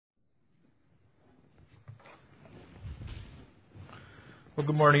Well,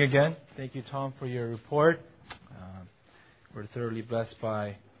 good morning again. Thank you, Tom, for your report. We're thoroughly blessed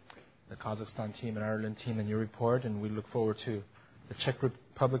by the Kazakhstan team and Ireland team and your report, and we look forward to the Czech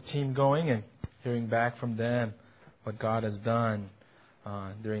Republic team going and hearing back from them what God has done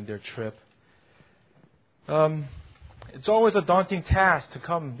during their trip. It's always a daunting task to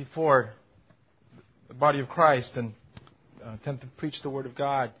come before the body of Christ and attempt to preach the Word of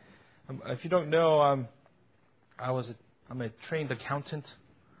God. If you don't know, I'm a trained accountant.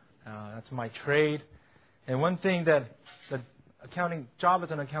 That's my trade. And one thing that the accounting job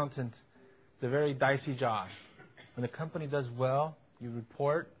as an accountant, it's a very dicey job. When the company does well, you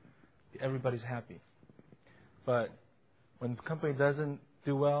report, everybody's happy. But when the company doesn't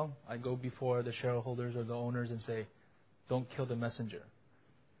do well, I go before the shareholders or the owners and say, don't kill the messenger.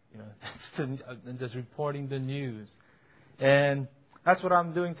 And just reporting the news. And that's what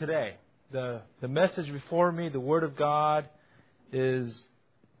I'm doing today. The message before me, the Word of God, is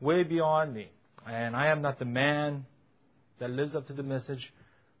way beyond me. And I am not the man that lives up to the message,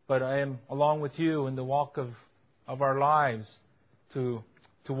 but I am along with you in the walk of our lives to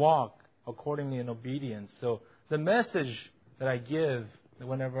walk accordingly in obedience. So the message that I give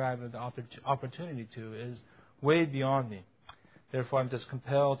whenever I have the opportunity to is way beyond me. Therefore, I'm just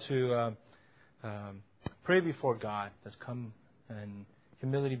compelled to pray before God. Just come in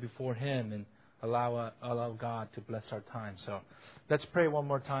humility before Him and allow God to bless our time. So let's pray one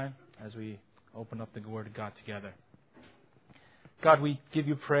more time as we open up the Word of God together. God, we give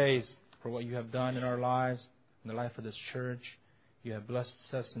you praise for what you have done in our lives, in the life of this church. You have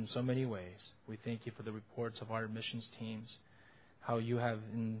blessed us in so many ways. We thank you for the reports of our missions teams, how you have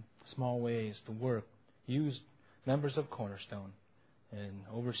in small ways to work, used members of Cornerstone in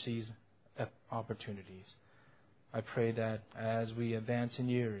overseas opportunities. I pray that as we advance in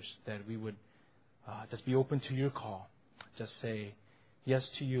years, that we would just be open to your call. Just say yes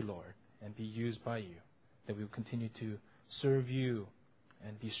to you, Lord, and be used by you. That we would continue to serve you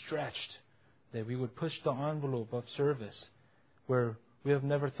and be stretched. That we would push the envelope of service where we have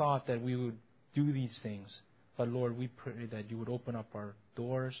never thought that we would do these things. But Lord, we pray that you would open up our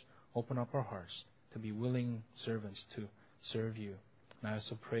doors, open up our hearts to be willing servants to serve you. And I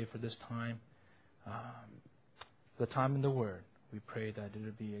also pray for this time, the time in the Word. We pray that it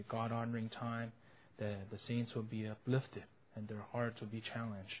will be a God-honoring time, that the saints will be uplifted and their hearts will be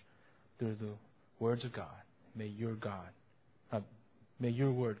challenged through the words of God. May your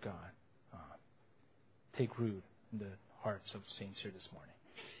Word, God, take root in the hearts of saints here this morning.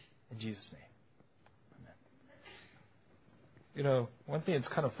 In Jesus' name, amen. One thing, it's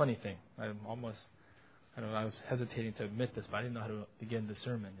kind of funny thing. I was hesitating to admit this, but I didn't know how to begin the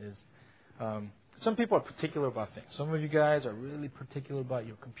sermon. Some people are particular about things. Some of you guys are really particular about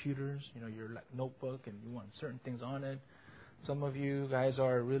your computers, your notebook, and you want certain things on it. Some of you guys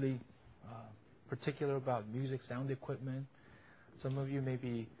are really particular about music, sound equipment. Some of you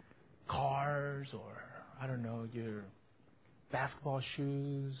maybe cars or, your basketball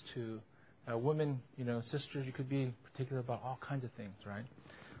shoes. To women, sisters, you could be particular about all kinds of things, right?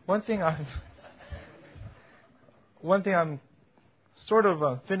 One thing I'm sort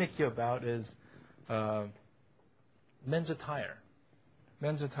of finicky about is men's attire.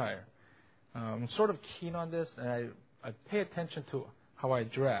 I'm sort of keen on this, and I pay attention to how I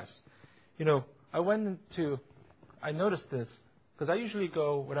dress. I noticed this because I usually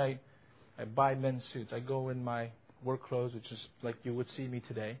go when I buy men's suits. I go in my work clothes, which is like you would see me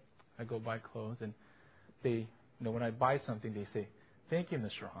today. I go buy clothes, and they, when I buy something, they say, "Thank you,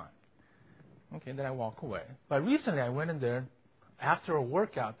 Mr. Han." Okay, and then I walk away. But recently, I went in there after a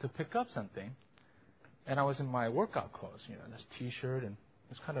workout to pick up something. And I was in my workout clothes, this T-shirt, and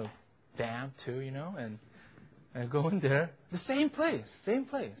it's kind of damp too, and I go in there, the same place.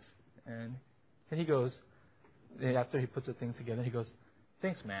 And he goes, after he puts the thing together, he goes,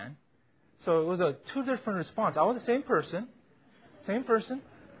 "Thanks, man." So it was two different responses. I was the same person,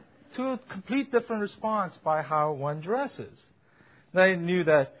 two complete different response by how one dresses. And I knew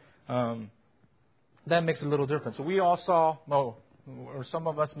that that makes a little difference. So we all saw, or some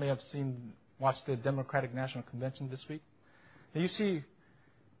of us may have watched the Democratic National Convention this week. And you see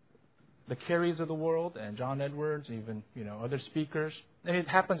the Kerrys of the world and John Edwards, even other speakers. And it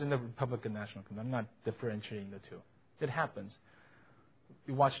happens in the Republican National Convention. I'm not differentiating the two. It happens.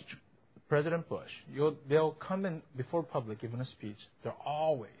 You watch President Bush. They'll come in before public giving a speech. They're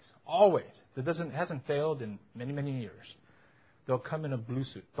always. It hasn't failed in many, many years. They'll come in a blue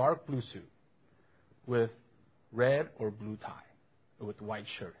suit, dark blue suit, with red or blue tie, with white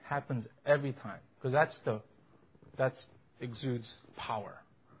shirt. Happens every time because that exudes power.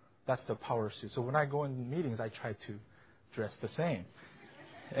 That's the power suit. So when I go in meetings, I try to dress the same.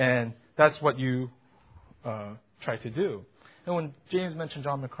 And that's what you try to do. And when James mentioned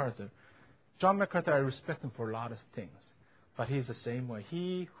John MacArthur, I respect him for a lot of things. But he's the same way.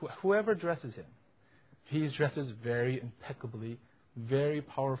 Whoever dresses him, he dresses very impeccably, very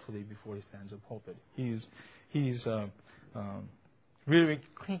powerfully before he stands in the pulpit. He's really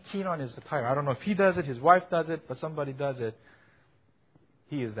keen on his attire. I don't know if he does it, his wife does it, but somebody does it.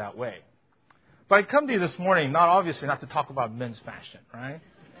 He is that way. But I come to you this morning, not to talk about men's fashion, right?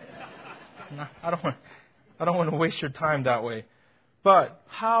 I don't want to waste your time that way. But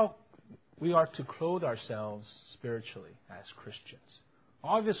how we are to clothe ourselves spiritually as Christians.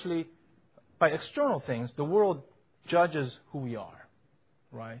 Obviously, by external things, the world judges who we are,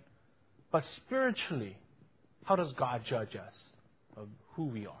 right? But spiritually, how does God judge us of who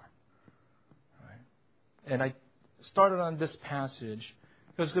we are? Right? And I started on this passage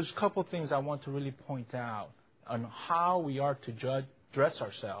because there's a couple things I want to really point out on how we are to dress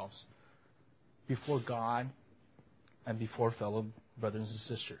ourselves before God and before fellow brothers and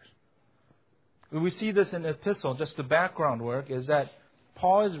sisters. We see this in the epistle. Just the background work is that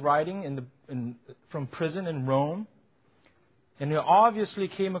Paul is writing from prison in Rome, and he obviously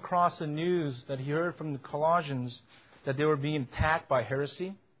came across the news that he heard from the Colossians that they were being attacked by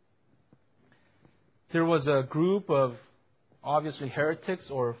heresy. There was a group of obviously heretics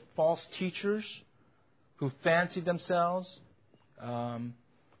or false teachers who fancied themselves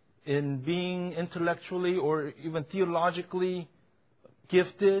in being intellectually or even theologically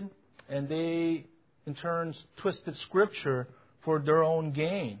gifted, and they in turn twisted Scripture for their own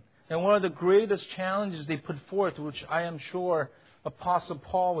gain. And one of the greatest challenges they put forth, which I am sure Apostle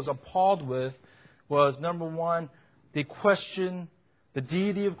Paul was appalled with, was number one, they questioned the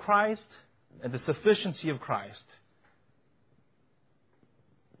deity of Christ and the sufficiency of Christ.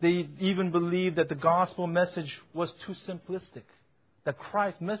 They even believed that the gospel message was too simplistic. The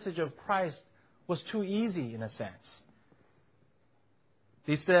message of Christ was too easy in a sense.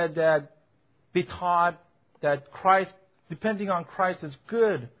 They said that they taught that Christ, depending on Christ, is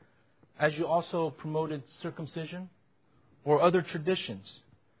good as you also promoted circumcision or other traditions.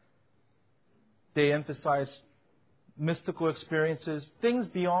 They emphasized mystical experiences, things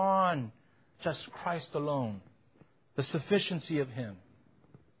beyond just Christ alone, the sufficiency of Him.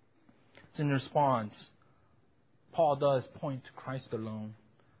 In response, Paul does point to Christ alone,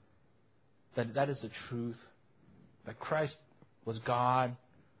 that is the truth, that Christ was God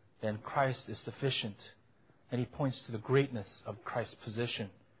and Christ is sufficient. And he points to the greatness of Christ's position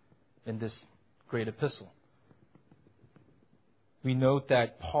in this great epistle. We note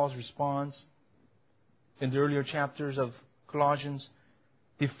that Paul's response in the earlier chapters of Colossians,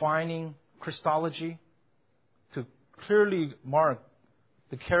 defining Christology to clearly mark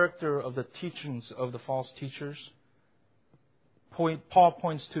the character of the teachings of the false teachers. Paul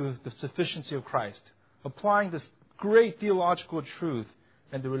points to the sufficiency of Christ, applying this great theological truth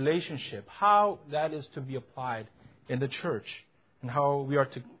and the relationship, how that is to be applied in the church, and how we are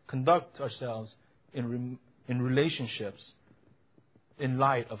to conduct ourselves in relationships in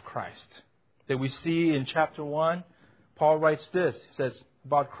light of Christ. That we see in chapter 1, Paul writes this. He says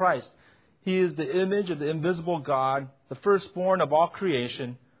about Christ, He is the image of the invisible God, the firstborn of all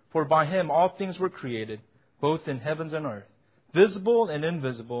creation, for by Him all things were created, both in heavens and earth, visible and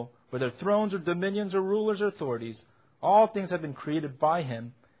invisible, whether thrones or dominions or rulers or authorities. All things have been created by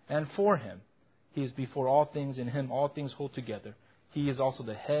Him and for Him. He is before all things. In Him all things hold together. He is also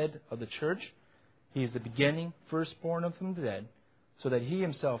the head of the church. He is the beginning, firstborn of the dead, so that He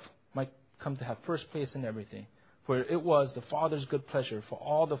Himself might come to have first place in everything. For it was the Father's good pleasure for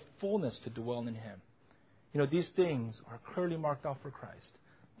all the fullness to dwell in Him. These things are clearly marked out for Christ.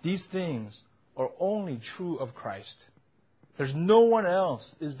 These things are only true of Christ. There's no one else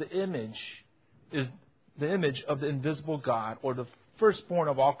is the image of the invisible God or the firstborn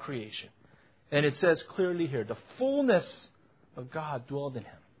of all creation. And it says clearly here, the fullness of God dwelled in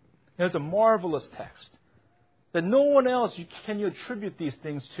Him. It's a marvelous text that no one else can you attribute these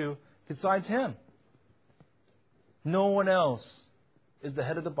things to besides Him. No one else is the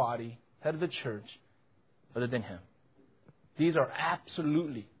head of the body, head of the church, other than Him. These are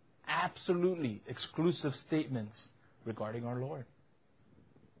absolutely exclusive statements regarding our Lord.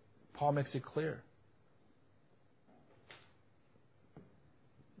 Paul makes it clear.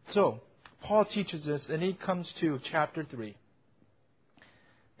 So, Paul teaches this, and he comes to chapter 3.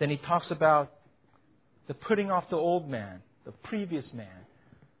 Then he talks about the putting off the old man, the previous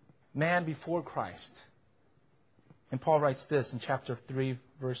man before Christ. And Paul writes this in chapter 3,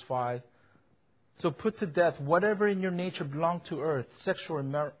 verse 5. So put to death whatever in your nature belonged to earth, sexual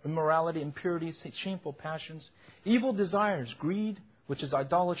immorality, impurity, shameful passions, evil desires, greed, which is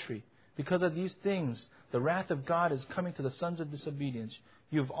idolatry. Because of these things, the wrath of God is coming to the sons of disobedience.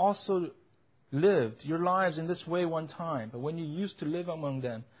 You've also lived your lives in this way one time, but when you used to live among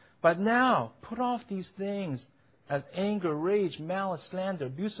them. But now, put off these things as anger, rage, malice, slander,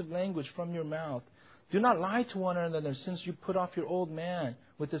 abusive language from your mouth. Do not lie to one another, since you put off your old man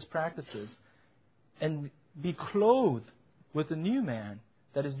with his practices, and be clothed with the new man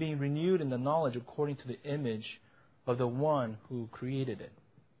that is being renewed in the knowledge according to the image of the one who created it.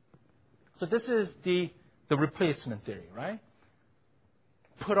 So this is the replacement theory, right?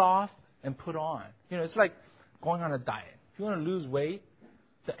 Put off and put on. It's like going on a diet. If you want to lose weight,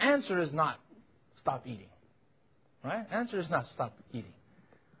 the answer is not stop eating, right? The answer is not stop eating.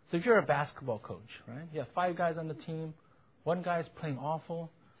 So if you're a basketball coach, right? You have 5 guys on the team. 1 guy's playing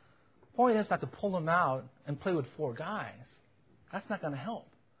awful. The point is not to pull him out and play with 4 guys. That's not going to help.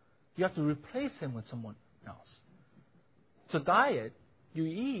 You have to replace him with someone else. So diet, you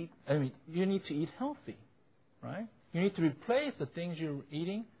need to eat healthy, right? You need to replace the things you're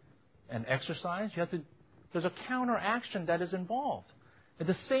eating and exercise. There's a counteraction that is involved. And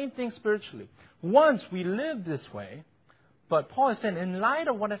the same thing spiritually. Once we live this way, but Paul is saying, in light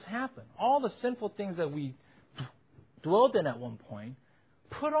of what has happened, all the sinful things that we dwelled in at one point,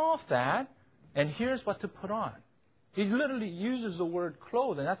 put off that, and here's what to put on. He literally uses the word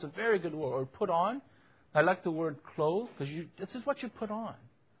clothe, and that's a very good word, or put on. I like the word clothe, because this is what you put on.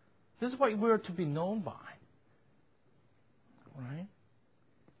 This is what we're to be known by. Right?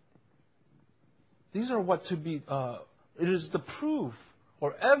 These are what to be, it is the proof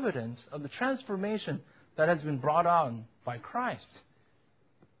or evidence of the transformation that has been brought on by Christ.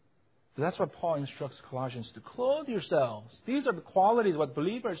 So that's what Paul instructs Colossians to clothe yourselves. These are the qualities what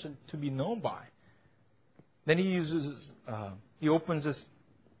believers are to be known by. Then he opens this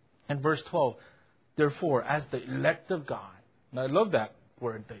in verse 12. Therefore, as the elect of God. Now I love that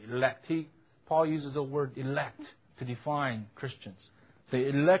word, the elect. Paul uses the word elect to define Christians. The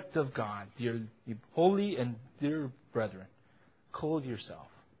elect of God, dear holy and dear brethren, clothe yourself.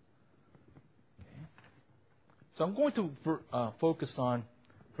 Okay. So I'm going to focus on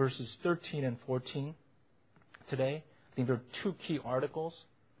verses 13 and 14 today. I think there are 2 key articles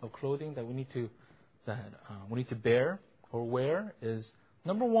of clothing that we need to bear or wear. Is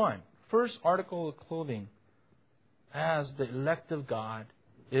number 1, first article of clothing as the elect of God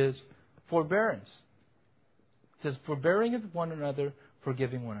is forbearance. It says forbearing with one another,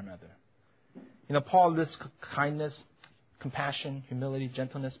 forgiving one another. Paul lists kindness, compassion, humility,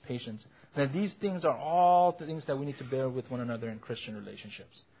 gentleness, patience. And these things are all the things that we need to bear with one another in Christian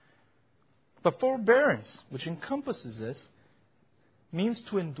relationships. But forbearance, which encompasses this, means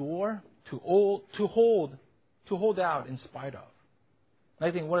to endure, to hold out in spite of. And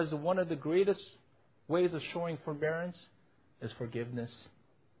I think one of the greatest ways of showing forbearance is forgiveness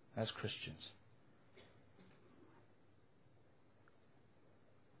as Christians.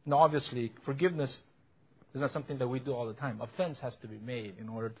 Now, obviously, forgiveness is not something that we do all the time. Offense has to be made in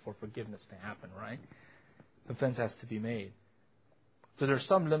order for forgiveness to happen, right? Offense has to be made. So there are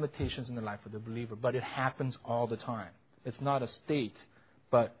some limitations in the life of the believer, but it happens all the time. It's not a state,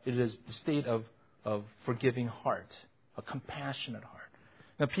 but it is the state of forgiving heart, a compassionate heart.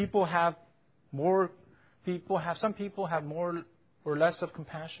 Now, some people have more or less of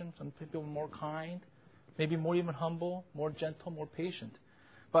compassion. Some people are more kind, maybe more even humble, more gentle, more patient.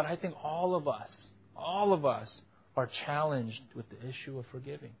 But I think all of us are challenged with the issue of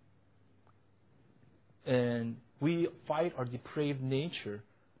forgiving. And we fight our depraved nature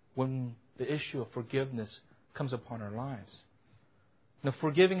when the issue of forgiveness comes upon our lives. Now,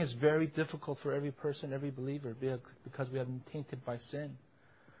 forgiving is very difficult for every person, every believer, because we have been tainted by sin.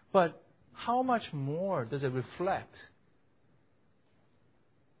 But how much more does it reflect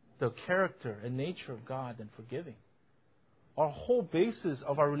the character and nature of God than forgiving? Our whole basis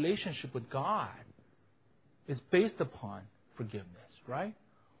of our relationship with God is based upon forgiveness, right?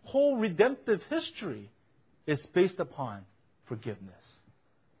 Whole redemptive history is based upon forgiveness,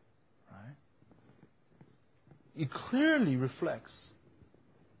 right? It clearly reflects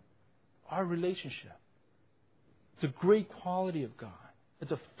our relationship, the great quality of God.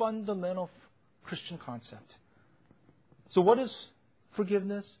 It's a fundamental Christian concept. So what is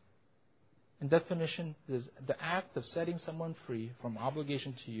forgiveness? In definition, is the act of setting someone free from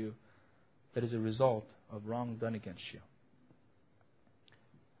obligation to you that is a result of wrong done against you.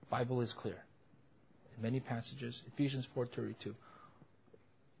 The Bible is clear. In many passages, Ephesians 4:32,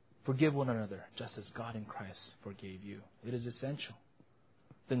 forgive one another, just as God in Christ forgave you. It is essential.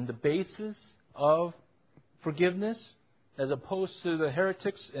 Then the basis of forgiveness, as opposed to the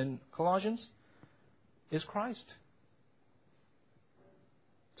heretics in Colossians, is Christ.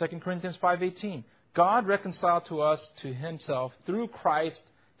 2 Corinthians 5:18. God reconciled to us to Himself through Christ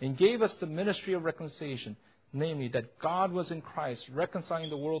and gave us the ministry of reconciliation, namely that God was in Christ reconciling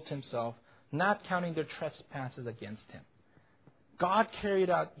the world to Himself, not counting their trespasses against Him. God carried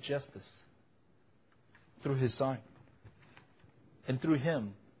out justice through His Son. And through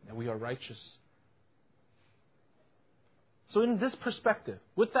Him that we are righteous. So in this perspective,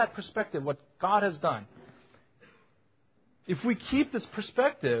 with that perspective, what God has done, if we keep this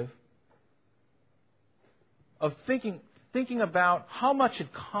perspective of thinking about how much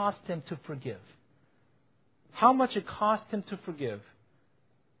it cost Him to forgive, how much it cost Him to forgive,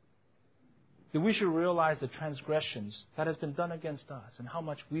 then we should realize the transgressions that has been done against us and how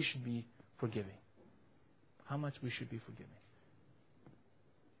much we should be forgiving. How much we should be forgiving.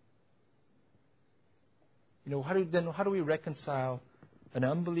 How do we reconcile an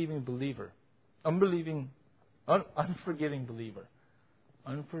unbelieving believer, unforgiving believer?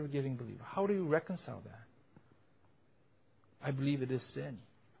 How do you reconcile that? I believe it is sin.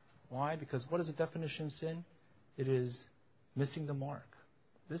 Why? Because what is the definition of sin? It is missing the mark.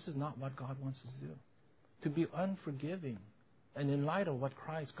 This is not what God wants us to do. To be unforgiving, and in light of what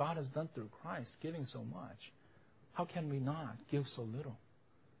God has done through Christ, giving so much, how can we not give so little?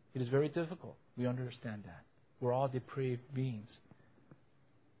 It is very difficult. We understand that. We're all depraved beings.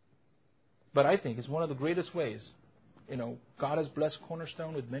 But I think it's one of the greatest ways. God has blessed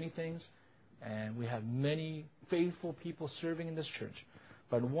Cornerstone with many things, and we have many faithful people serving in this church.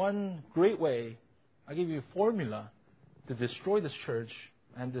 But one great way, I give you a formula to destroy this church,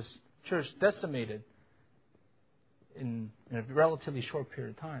 and this church decimated in a relatively short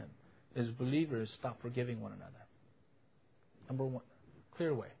period of time, is believers stop forgiving one another. Number one,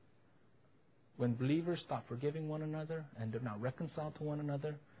 clear way. When believers stop forgiving one another and they're not reconciled to one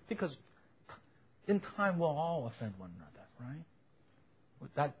another, because in time we'll all offend one another, right?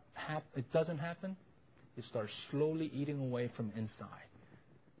 It doesn't happen, it starts slowly eating away from inside.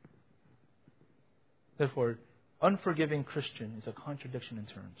 Therefore, unforgiving Christian is a contradiction in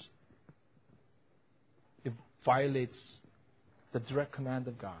terms. It violates the direct command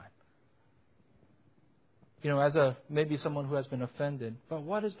of God. As maybe someone who has been offended, but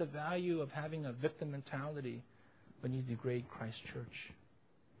what is the value of having a victim mentality when you degrade Christ's church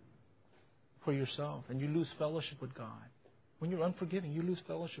for yourself and you lose fellowship with God? When you're unforgiving, you lose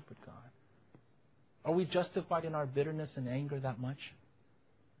fellowship with God. Are we justified in our bitterness and anger that much?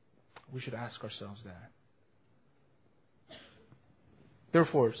 We should ask ourselves that.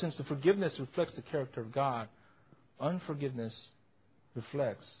 Therefore, since the forgiveness reflects the character of God, unforgiveness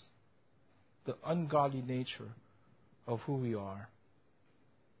reflects the ungodly nature of who we are,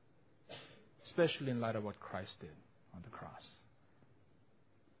 especially in light of what Christ did on the cross.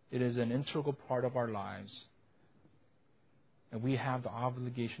 It is an integral part of our lives, and we have the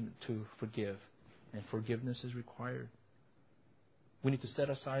obligation to forgive, and forgiveness is required. We need to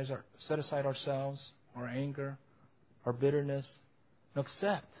set aside ourselves, our anger, our bitterness, and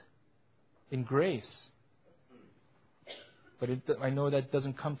accept in grace. But I know that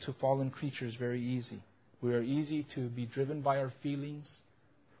doesn't come to fallen creatures very easy. We are easy to be driven by our feelings,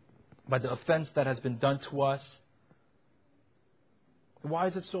 by the offense that has been done to us. Why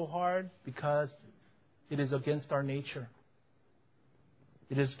is it so hard? Because it is against our nature.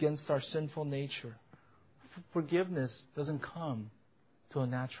 It is against our sinful nature. Forgiveness doesn't come to a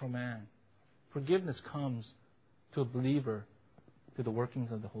natural man. Forgiveness comes to a believer through the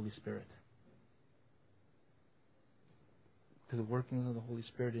workings of the Holy Spirit. To the workings of the Holy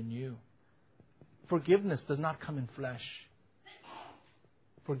Spirit in you. Forgiveness does not come in flesh.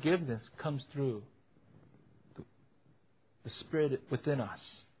 Forgiveness comes through the Spirit within us.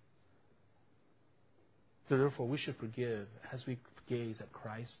 Therefore, we should forgive as we gaze at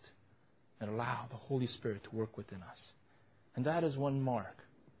Christ and allow the Holy Spirit to work within us. And that is one mark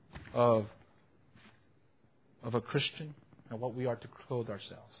of a Christian and what we are to clothe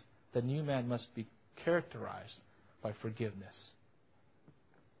ourselves. The new man must be characterized by forgiveness.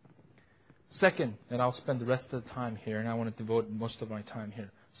 Second, and I'll spend the rest of the time here, and I want to devote most of my time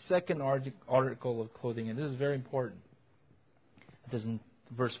here. Second article of clothing, and this is very important. It says in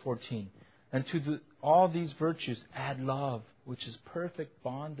verse 14, and to all these virtues add love, which is perfect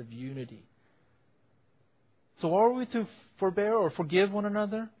bond of unity. So are we to forbear or forgive one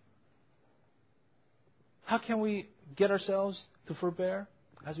another? How can we get ourselves to forbear?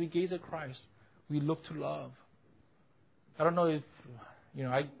 As we gaze at Christ, we look to love. I don't know if,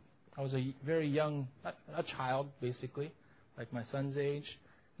 I was a very young, a child basically, like my son's age,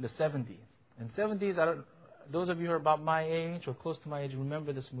 in the 70s. In the 70s, those of you who are about my age or close to my age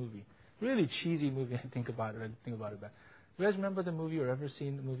remember this movie. Really cheesy movie, I think about it. But You guys remember the movie or ever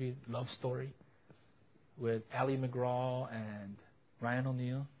seen the movie Love Story with Ally McGraw and Ryan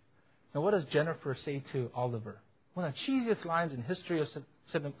O'Neal? Now, what does Jennifer say to Oliver? One of the cheesiest lines in history of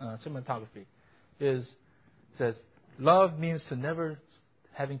cinematography says, love means to never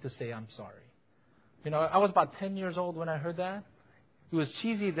having to say I'm sorry. You know, I was about 10 years old when I heard that. It was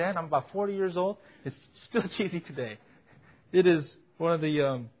cheesy then. I'm about 40 years old. It's still cheesy today. It is one of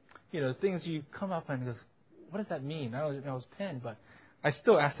the things you come up and go, what does that mean? I was 10, but I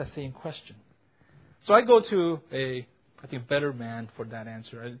still ask that same question. So I go to a better man for that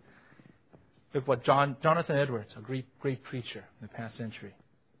answer. Look what Jonathan Edwards, a great preacher in the past century,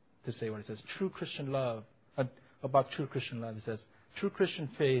 to say what it says. True Christian love, about true Christian love, it says, true Christian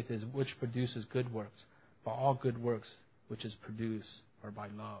faith is which produces good works, but all good works which is produced are by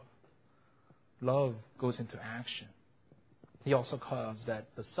love. Love goes into action. He also calls that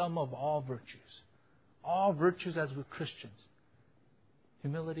the sum of all virtues as with Christians,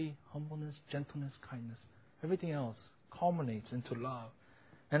 humility, humbleness, gentleness, kindness, everything else culminates into love.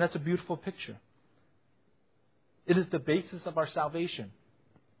 And that's a beautiful picture. It is the basis of our salvation.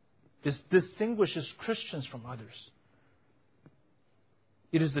 It distinguishes Christians from others.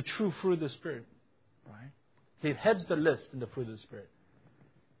 It is the true fruit of the Spirit. Right? It heads the list in the fruit of the Spirit.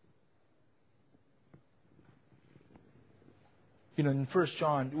 You know, in 1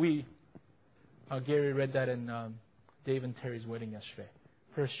 John, Gary read that in Dave and Terry's wedding yesterday.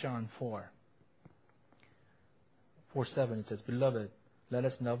 1 John 4:7, it says, Beloved, let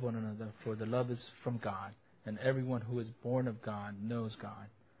us love one another, for the love is from God, and everyone who is born of God knows God.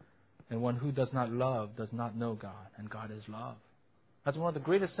 And one who does not love does not know God, and God is love. That's one of the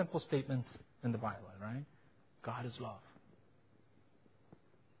greatest simple statements in the Bible, right? God is love.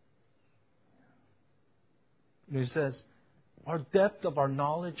 You know, it says, our depth of our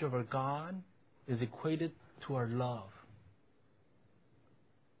knowledge of our God is equated to our love.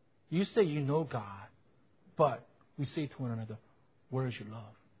 You say you know God, but we say to one another, where is your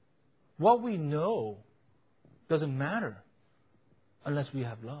love? What we know doesn't matter unless we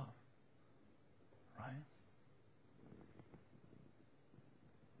have love. Right?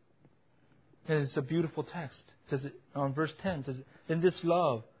 And it's a beautiful text. It says on verse 10, it says, in this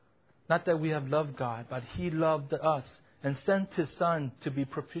love, not that we have loved God, but He loved us and sent His Son to be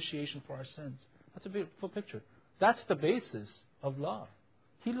propitiation for our sins. That's a beautiful picture. That's the basis of love.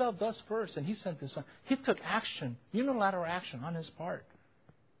 He loved us first, and He sent His Son. He took action, unilateral action on His part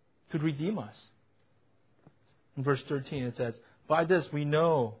to redeem us. In verse 13 it says, by this we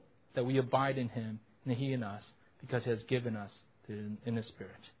know that we abide in Him and He in us, because He has given us in His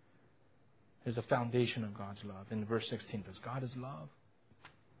Spirit. There's a foundation of God's love. In verse 16 it says, God is love.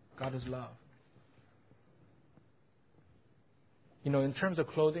 God is love. You know, in terms of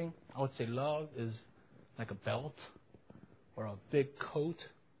clothing, I would say love is like a belt or a big coat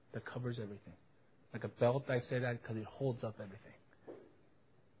that covers everything. Like a belt, I say that because it holds up everything.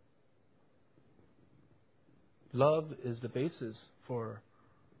 Love is the basis for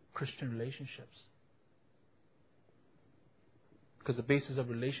Christian relationships. Because the basis of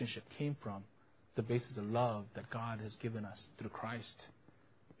relationship came from the basis of love that God has given us through Christ.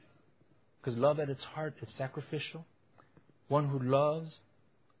 Because love at its heart is sacrificial. One who loves,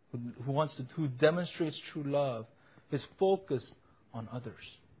 who demonstrates true love, is focused on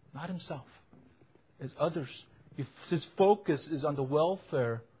others, not himself. It's others. His focus is on the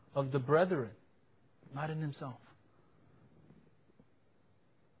welfare of the brethren, not in himself.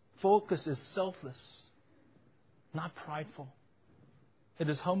 Focus is selfless, not prideful. It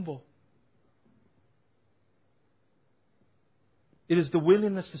is humble. It is the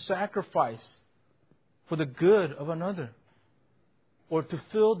willingness to sacrifice for the good of another, or to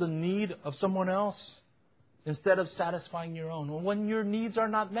fill the need of someone else instead of satisfying your own. When your needs are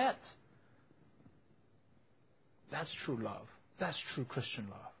not met, that's true love. That's true Christian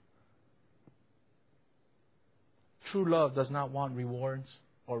love. True love does not want rewards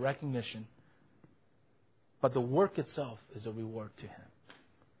or recognition, but the work itself is a reward to Him.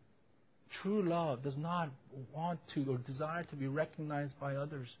 True love does not want to or desire to be recognized by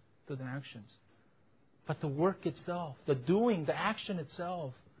others through their actions. But the work itself, the doing, the action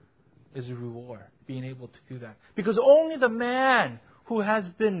itself is a reward, being able to do that. Because only the man who has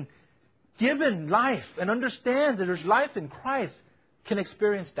been given life and understands that there's life in Christ can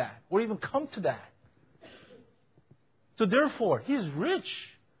experience that or even come to that. So therefore, he is rich.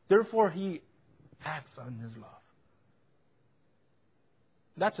 Therefore, he acts on his love.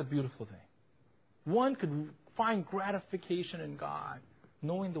 That's a beautiful thing. One could find gratification in God,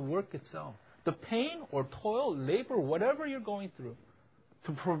 knowing the work itself. The pain or toil, labor, whatever you're going through,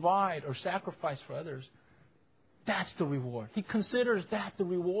 to provide or sacrifice for others, That's the reward. He considers that the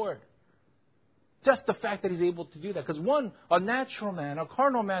reward. Just the fact that he's able to do that. Because a natural man, a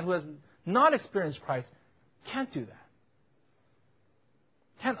carnal man who has not experienced Christ, can't do that.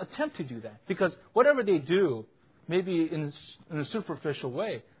 Can't attempt to do that. Because whatever they do, maybe in a superficial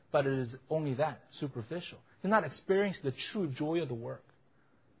way, but it is only that, superficial. They're not experiencing the true joy of the work.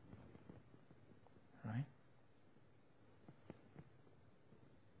 Right?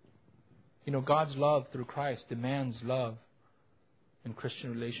 God's love through Christ demands love in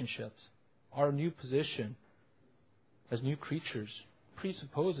Christian relationships. Our new position as new creatures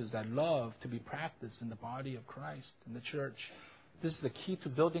presupposes that love to be practiced in the body of Christ, in the church. This is the key to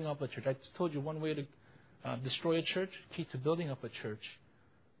building up a church. I just told you one way to destroy a church, key to building up a church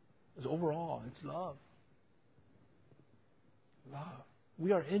is overall, it's love. Love.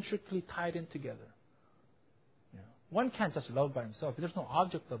 We are intricately tied in together. One can't just love by himself. If there's no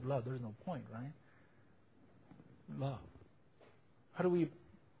object of love, there's no point, right? Love. How do we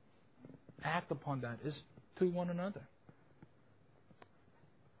act upon that? Is to one another.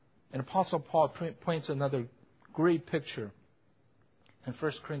 And Apostle Paul points another great picture in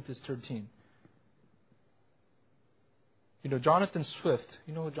 1 Corinthians 13. Jonathan Swift.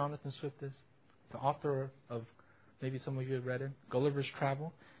 You know who Jonathan Swift is? The author of, maybe some of you have read it, Gulliver's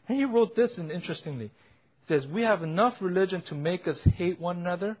Travel. And he wrote this, and interestingly, he says, we have enough religion to make us hate one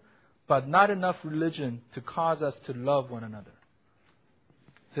another, but not enough religion to cause us to love one another.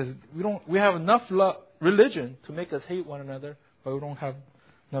 He says, we have enough religion to make us hate one another, but we don't have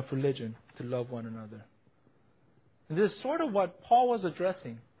enough religion to love one another. And this is sort of what Paul was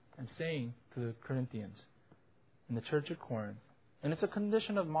addressing and saying to the Corinthians in the church at Corinth. And it's a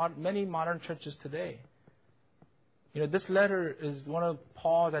condition of many modern churches today. This letter is one of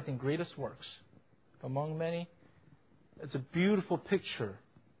Paul's, I think, greatest works. Among many, it's a beautiful picture,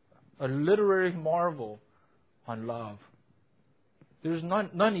 a literary marvel on love. There's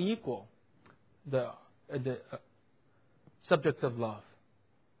none equal the subject of love.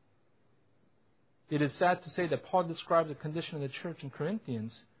 It is sad to say that Paul describes the condition of the church in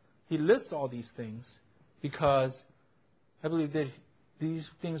Corinthians. He lists all these things because I believe that these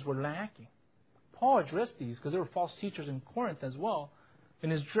things were lacking. Paul addressed these because there were false teachers in Corinth as well,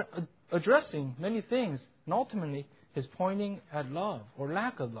 and is addressing many things, and ultimately is pointing at love or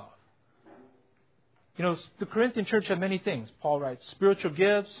lack of love. The Corinthian church had many things. Paul writes, spiritual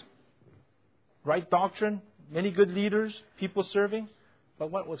gifts, right doctrine, many good leaders, people serving.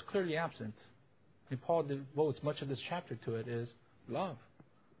 But what was clearly absent, and Paul devotes much of this chapter to it, is love.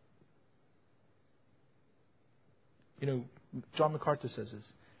 John MacArthur says this,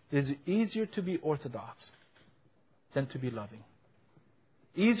 it is easier to be orthodox than to be loving.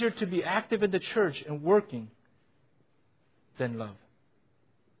 Easier to be active in the church and working than love.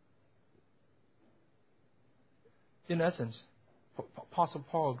 In essence, Apostle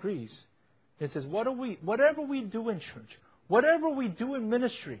Paul agrees. He says, whatever we do in church, whatever we do in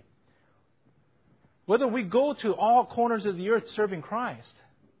ministry, whether we go to all corners of the earth serving Christ,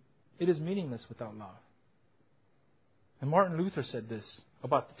 it is meaningless without love. And Martin Luther said this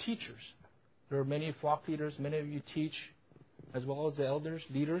about the teachers. There are many flock leaders, many of you teach, as well as the elders,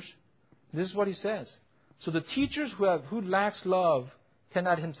 leaders. This is what he says. So the teachers who lacks love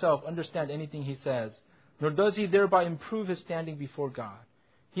cannot himself understand anything he says, nor does he thereby improve his standing before God.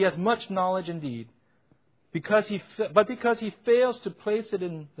 He has much knowledge indeed, but because he fails to place it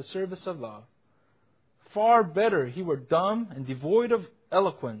in the service of love. Far better he were dumb and devoid of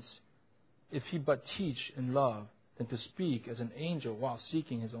eloquence if he but teach in love than to speak as an angel while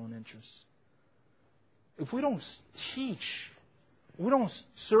seeking his own interests. If we don't teach, we don't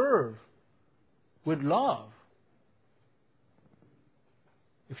serve with love,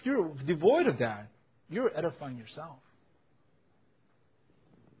 if you're devoid of that, you're edifying yourself.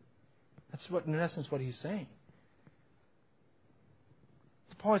 That's what, in essence, what he's saying.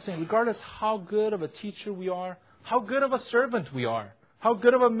 Paul is saying, regardless how good of a teacher we are, how good of a servant we are, how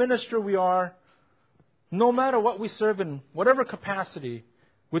good of a minister we are, no matter what we serve in whatever capacity,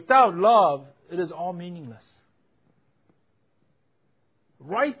 without love, it is all meaningless.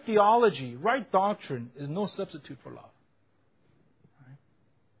 Right theology, right doctrine is no substitute for love. Right?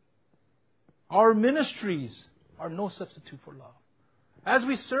 Our ministries are no substitute for love. As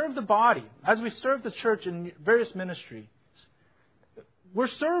we serve the body, as we serve the church in various ministries, we're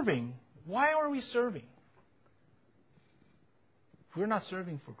serving. Why are we serving? If we're not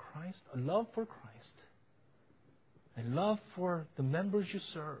serving for Christ, a love for Christ, a love for the members you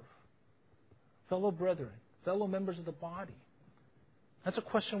serve, fellow brethren, fellow members of the body. That's a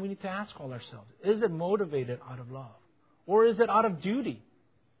question we need to ask all ourselves. Is it motivated out of love? Or is it out of duty?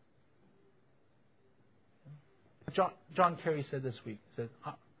 John Kerry said this week. He said,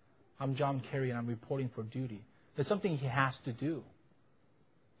 I'm John Kerry and I'm reporting for duty. It's something he has to do.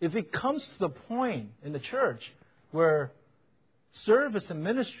 If it comes to the point in the church where service and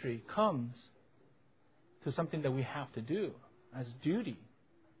ministry comes to something that we have to do as duty,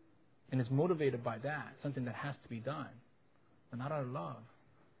 and is motivated by that, something that has to be done, but not out of love,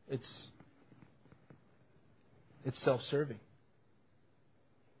 it's self-serving.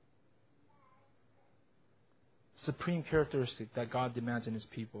 Supreme characteristic that God demands in His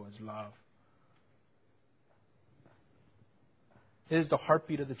people is love. It is the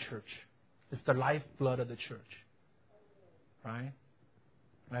heartbeat of the church. It's the lifeblood of the church. Right?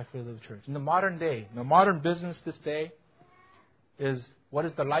 Lifeblood of the church. In the modern day, the modern business this day is, what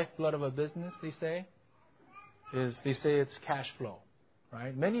is the lifeblood of a business, they say? They say it's cash flow.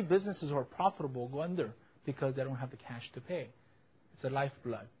 Right? Many businesses who are profitable go under because they don't have the cash to pay. It's a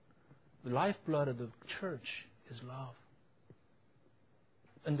lifeblood. The lifeblood of the church is love.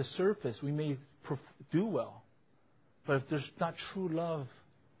 On the surface, we may do well, but if there's not true love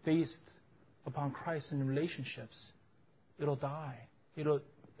based upon Christ in relationships, it'll die. It'll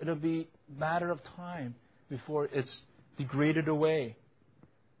be a matter of time before it's degraded away.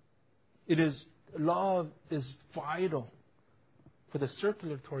 Love is vital for the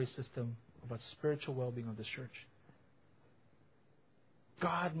circulatory system of a spiritual well-being of the church.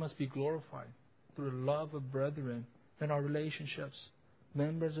 God must be glorified through the love of brethren in our relationships,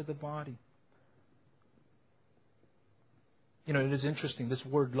 members of the body. You know, it is interesting, this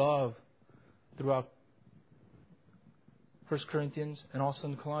word love throughout 1 Corinthians and also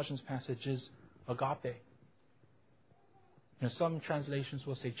in the Colossians passage is agape. You know, some translations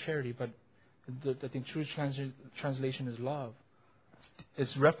will say charity, but I think true translation is love.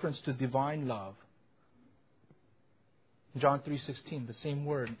 It's reference to divine love. In John 3:16, the same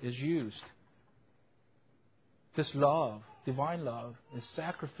word is used. This love, divine love, is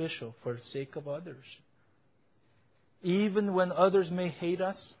sacrificial for the sake of others. Even when others may hate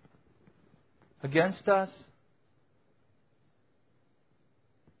us, against us,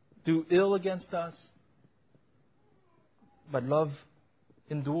 do ill against us, but love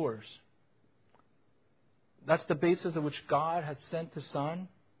endures. That's the basis of which God has sent the Son.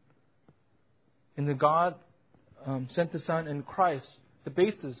 And the God sent the Son in Christ. The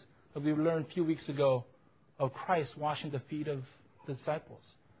basis that we learned a few weeks ago of Christ washing the feet of the disciples.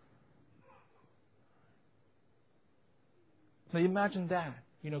 Now imagine that.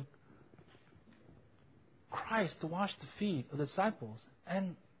 You know, Christ to wash the feet of the disciples.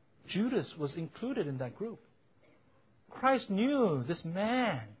 And Judas was included in that group. Christ knew this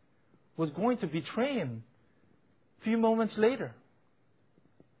man was going to betray Him a few moments later.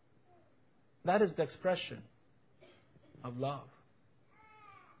 That is the expression of love.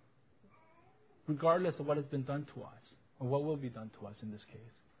 Regardless of what has been done to us, or what will be done to us in this case,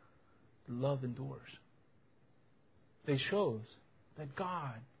 love endures. It shows that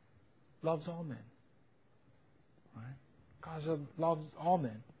God loves all men. Right? God loves all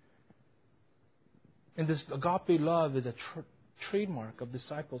men. And this agape love is a trademark of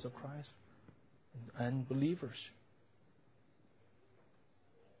disciples of Christ and believers.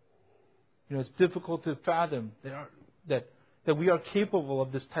 You know, it's difficult to fathom that we are capable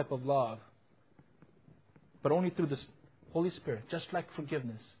of this type of love. But only through the Holy Spirit, just like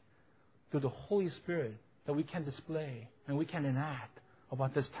forgiveness, through the Holy Spirit that we can display and we can enact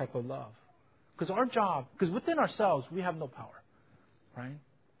about this type of love. Because our job, because within ourselves, we have no power. Right?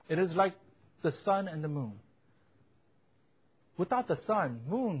 It is like the sun and the moon. Without the sun,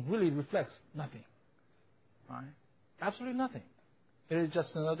 moon really reflects nothing. Right? Absolutely nothing. It is just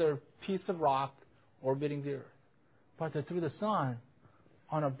another piece of rock orbiting the earth. But through the sun,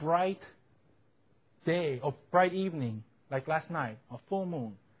 on a bright day or bright evening, like last night, a full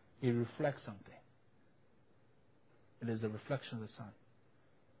moon, it reflects something. It is a reflection of the sun.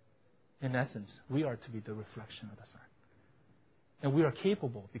 In essence, we are to be the reflection of the sun. And we are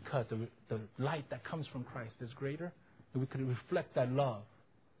capable because the light that comes from Christ is greater, and we can reflect that love,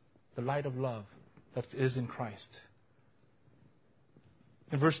 the light of love that is in Christ.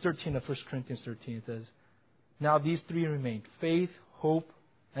 In verse 13 of 1 Corinthians 13, it says, now these three remain, faith, hope,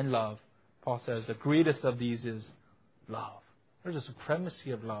 and love. Paul says the greatest of these is love. There's a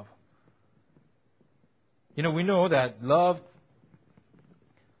supremacy of love. You know, we know that love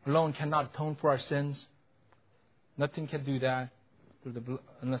alone cannot atone for our sins. Nothing can do that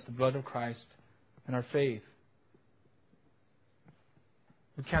unless the blood of Christ and our faith.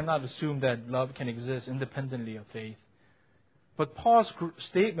 We cannot assume that love can exist independently of faith. But Paul's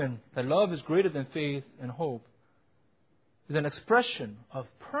statement that love is greater than faith and hope is an expression of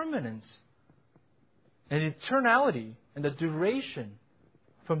permanence and eternality and the duration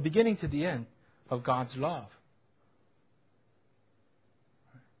from beginning to the end of God's love.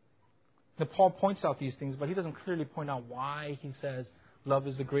 Now, Paul points out these things, but he doesn't clearly point out why he says love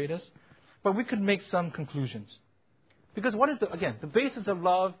is the greatest. But we could make some conclusions. Because what is the basis of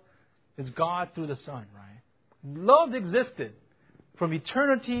love is God through the Son, right? Love existed from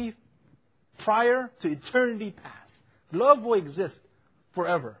eternity prior to eternity past. Love will exist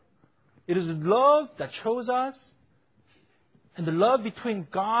forever. It is love that chose us, and the love between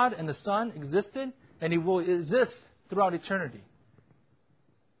God and the Son existed, and it will exist throughout eternity.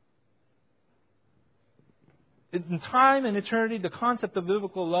 In time and eternity, the concept of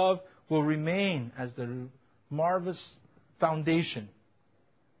biblical love will remain as the marvelous foundation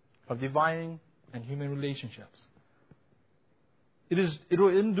of divine and human relationships. It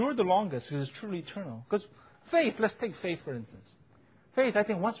will endure the longest because it's truly eternal. Because faith, let's take faith for instance. Faith, I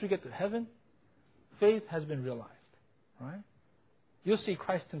think once we get to heaven, faith has been realized. Right? You'll see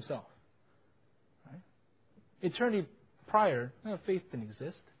Christ Himself. Right? Eternity prior, faith didn't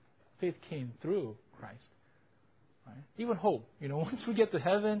exist. Faith came through Christ. Right? Even hope. Once we get to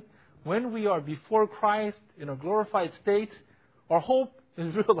heaven, when we are before Christ in a glorified state, our hope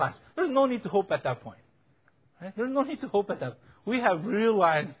is realized. There's no need to hope at that point. Right? There's no need to hope at that point. We have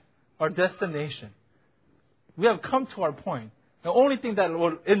realized our destination. We have come to our point. The only thing that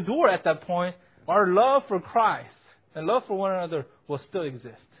will endure at that point, our love for Christ and love for one another will still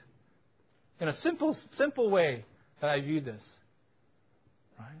exist. In a simple way that I view this.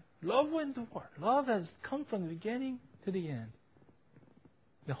 Right? Love will endure. Love has come from the beginning to the end.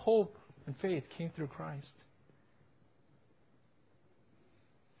 The hope and faith came through Christ.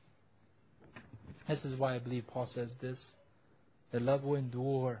 This is why I believe Paul says this, that love will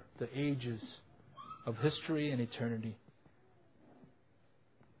endure the ages of history and eternity.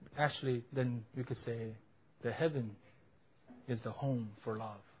 Actually, then we could say that heaven is the home for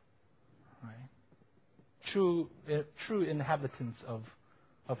love. Right? True inhabitants of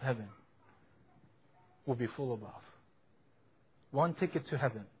heaven will be full of love. One ticket to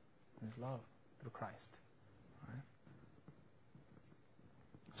heaven is love through Christ. Right?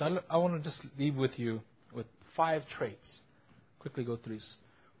 So I want to just leave with you with 5 traits. Quickly go through these.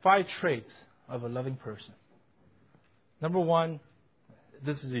 5 traits of a loving person. Number 1,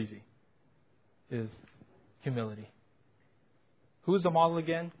 this is easy, is humility. Who's the model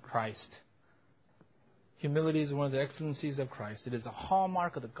again? Christ. Humility is one of the excellencies of Christ. It is a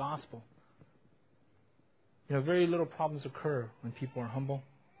hallmark of the gospel. Very little problems occur when people are humble.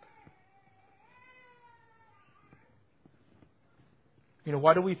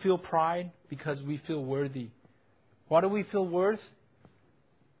 Why do we feel pride? Because we feel worthy. Why do we feel worth?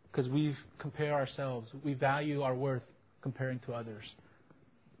 Because we compare ourselves. We value our worth comparing to others,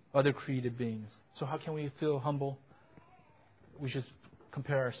 other created beings. So how can we feel humble? We should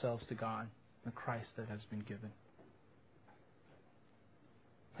compare ourselves to God and Christ that has been given.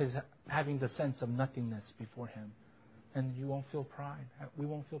 Having the sense of nothingness before Him. And you won't feel pride. We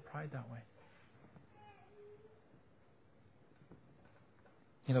won't feel pride that way.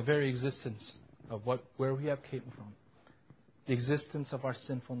 Very existence of where we have came from. The existence of our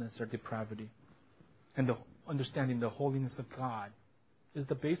sinfulness or depravity. And the understanding the holiness of God is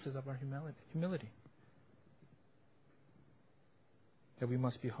the basis of our humility. That we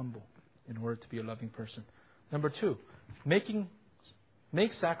must be humble in order to be a loving person. Number 2,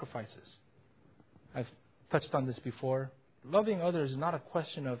 make sacrifices. I've touched on this before. Loving others is not a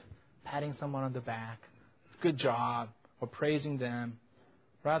question of patting someone on the back, good job, or praising them.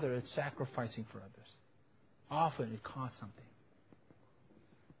 Rather, it's sacrificing for others. Often it costs something.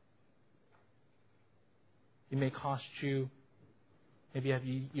 It may cost you, maybe you have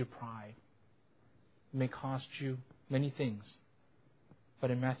your pride. It may cost you many things. But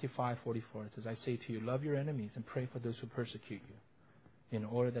in Matthew 5:44, it says, I say to you, love your enemies and pray for those who persecute you, in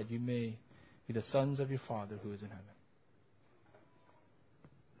order that you may be the sons of your Father who is in heaven.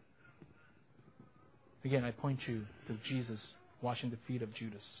 Again, I point you to Jesus washing the feet of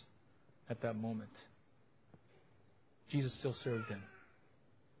Judas at that moment. Jesus still served him.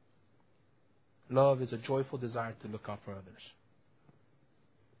 Love is a joyful desire to look out for others.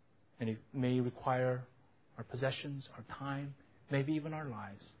 And it may require our possessions, our time, maybe even our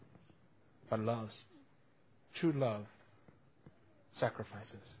lives. But true love,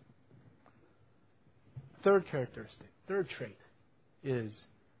 sacrifices. Third trait is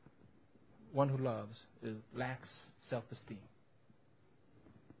one who loves lacks self-esteem.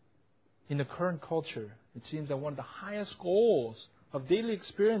 In the current culture, it seems that one of the highest goals of daily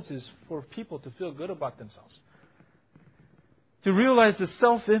experiences for people to feel good about themselves, to realize the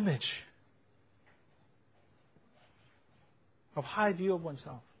self-image of high view of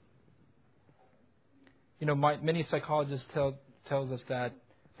oneself. Many psychologists tells us that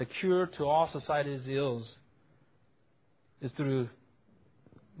the cure to all society's ills is through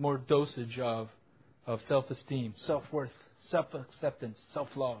more dosage of self-esteem, self-worth, self-acceptance,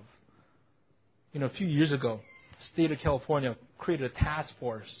 self-love. A few years ago, the state of California created a task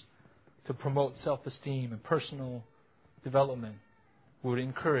force to promote self-esteem and personal development. We would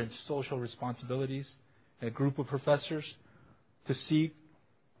encourage social responsibilities. A group of professors to seek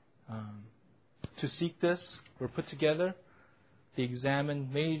this were put together. They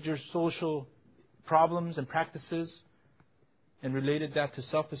examined major social problems and practices and related that to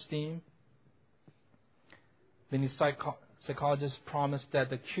self-esteem. Many psychologists promised that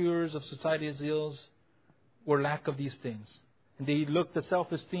the cures of society's ills were lack of these things. And they looked at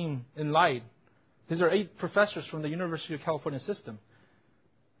self-esteem in light. These are 8 professors from the University of California system.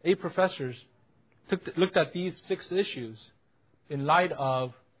 8 professors looked at these 6 issues in light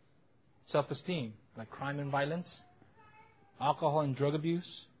of self-esteem, like crime and violence, alcohol and drug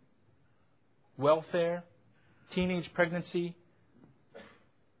abuse, welfare, teenage pregnancy,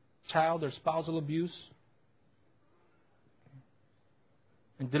 child or spousal abuse,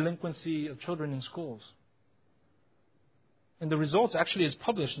 and delinquency of children in schools. And the results actually is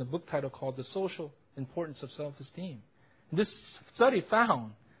published in a book title called The Social Importance of Self-Esteem. And this study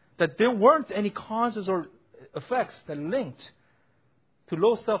found that there weren't any causes or effects that linked to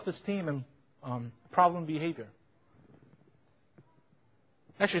low self-esteem and problem behavior.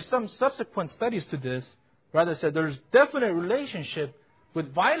 Actually, some subsequent studies to this rather said there's definite relationship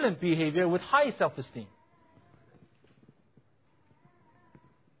with violent behavior with high self-esteem.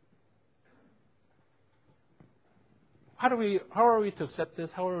 How are we to accept this?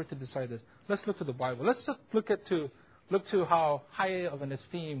 How are we to decide this? Let's look to the Bible. Let's just look to how high of an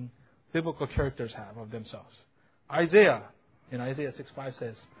esteem biblical characters have of themselves. Isaiah, in Isaiah 6:5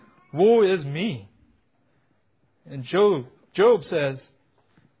 says, "Woe is me." And Job says,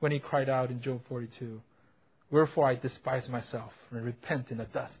 when he cried out in Job 42, "Wherefore I despise myself and repent in the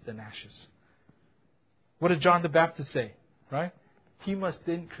dust and ashes." What did John the Baptist say? Right? He must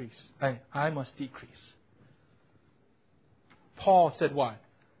increase. I must decrease. Paul said what?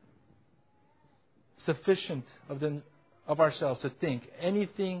 Sufficient of ourselves to think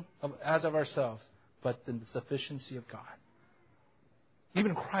anything as of ourselves, but the sufficiency of God.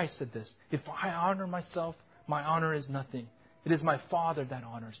 Even Christ said this: "If I honor myself, my honor is nothing. It is my Father that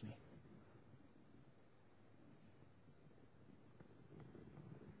honors me."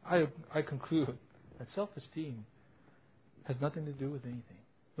 I conclude that self-esteem has nothing to do with anything.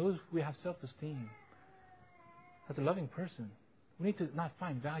 Those who have self-esteem, as a loving person, we need to not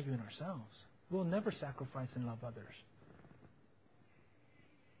find value in ourselves. We will never sacrifice and love others.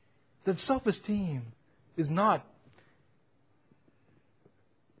 That self-esteem is not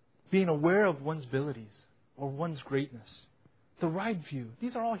being aware of one's abilities or one's greatness. The right view,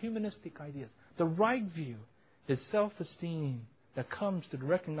 these are all humanistic ideas. The right view is self-esteem that comes to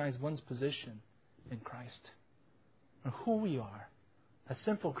recognize one's position in Christ and who we are as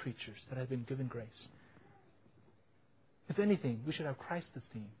sinful creatures that have been given grace. If anything, we should have Christ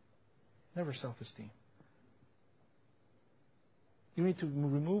esteem, never self-esteem. You need to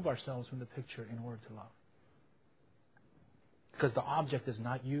remove ourselves from the picture in order to love. Because the object is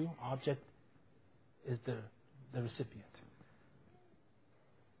not you, object is the recipient.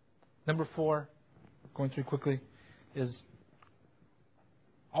 Number 4, going through quickly, is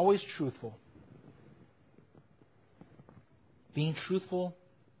always truthful. Being truthful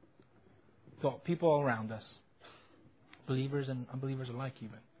to people around us, believers and unbelievers alike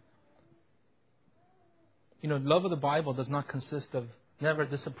even. Love of the Bible does not consist of never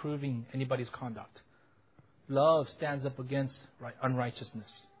disapproving anybody's conduct. Love stands up against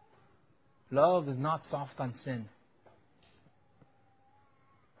unrighteousness. Love is not soft on sin.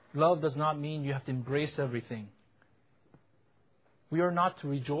 Love does not mean you have to embrace everything. We are not to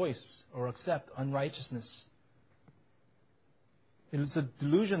rejoice or accept unrighteousness. It is a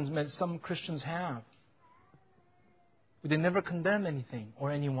delusion that some Christians have. They never condemn anything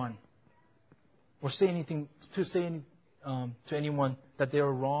or anyone, or say anything to anyone that they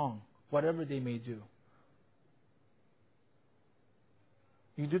are wrong, whatever they may do.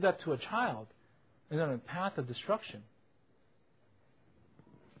 You do that to a child, and on a path of destruction.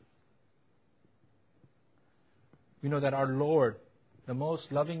 We know that our Lord, the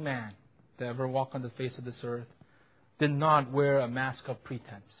most loving man that ever walked on the face of this earth, did not wear a mask of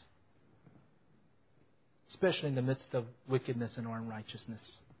pretense, especially in the midst of wickedness and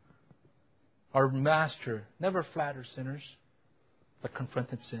unrighteousness. Our Master never flattered sinners, but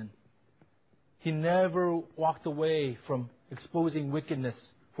confronted sin. He never walked away from exposing wickedness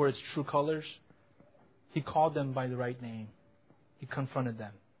for its true colors, He called them by the right name. He confronted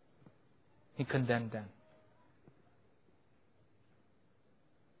them. He condemned them.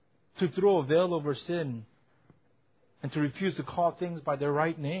 To throw a veil over sin and to refuse to call things by their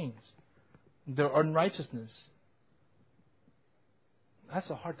right names, their unrighteousness, that's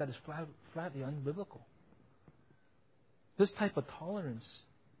a heart that is flatly unbiblical. This type of tolerance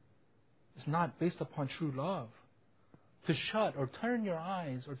is not based upon true love. To shut or turn your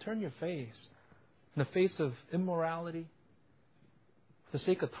eyes or turn your face in the face of immorality for the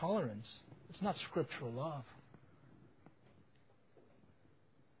sake of tolerance, it's not scriptural love.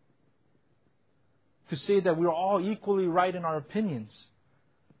 To say that we're all equally right in our opinions,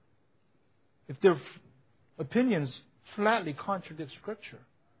 if their opinions flatly contradict Scripture,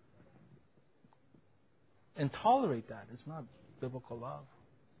 and tolerate that, it's not biblical love.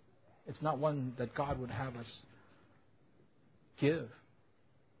 It's not one that God would have us give.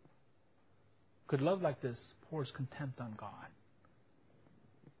 Good love like this pours contempt on God.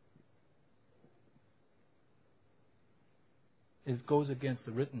 It goes against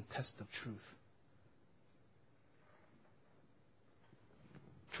the written test of truth.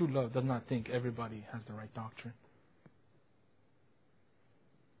 True love does not think everybody has the right doctrine.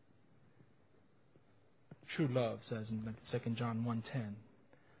 True love says in 2 John 1:10,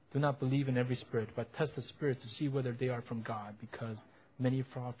 do not believe in every spirit, but test the spirits to see whether they are from God, because many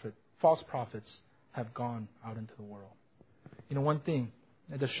false prophets have gone out into the world. You know, one thing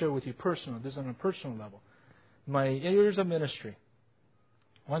I just share with you personal, this is on a personal level. My years of ministry,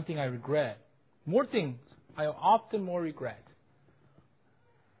 one thing I regret, more things I often more regret,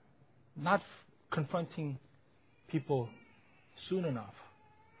 not confronting people soon enough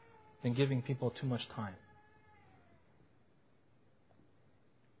than giving people too much time.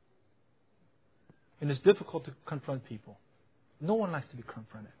 And it's difficult to confront people. No one likes to be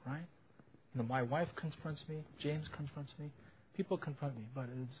confronted, right? You know, my wife confronts me, James confronts me, people confront me, but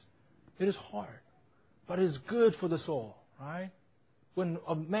it is hard. But it is good for the soul, right? When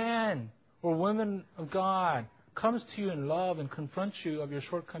a man or woman of God comes to you in love and confronts you of your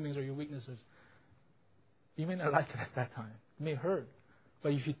shortcomings or your weaknesses, you may not like it at that time. It may hurt.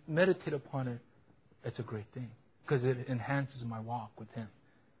 But if you meditate upon it, it's a great thing, because it enhances my walk with Him,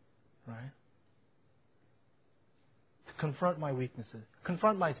 right? To confront my weaknesses,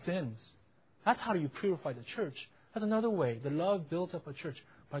 confront my sins. That's how you purify the church. That's another way. The love builds up a church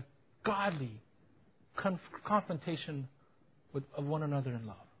by godly confrontation of one another in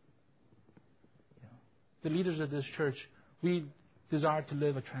love. You know, the leaders of this church, we desire to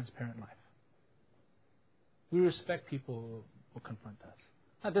live a transparent life. We respect people who confront us.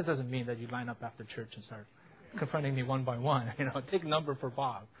 Now, that doesn't mean that you line up after church and start confronting me one by one. You know, take number for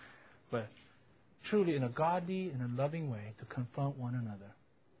Bob. But truly, in a godly and a loving way, to confront one another,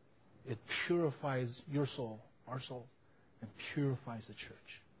 it purifies your soul, our soul, and purifies the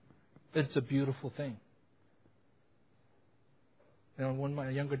church. It's a beautiful thing. You know, in one of my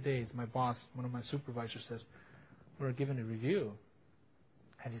younger days, my boss, one of my supervisors says, we were given a review,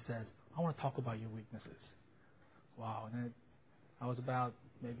 and he says, I want to talk about your weaknesses. Wow. And I was about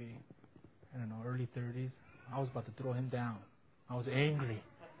maybe, early 30s. I was about to throw him down. I was angry.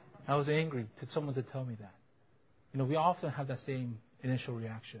 To someone to tell me that. You know, we often have that same initial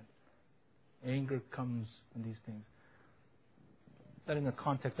reaction. Anger comes in these things. That is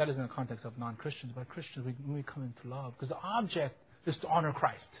in the context of non-Christians, but Christians, when we come into love, because the object is to honor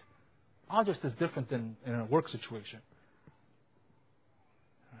Christ. Object is different than in a work situation.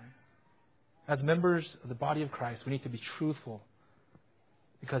 Right? As members of the body of Christ, we need to be truthful,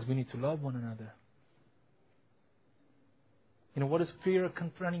 because we need to love one another. You know, what is fear of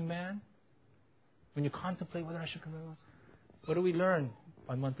confronting man? When you contemplate whether I should confront man, what do we learn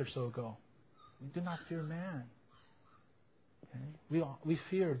a month or so ago? We do not fear man. Okay? We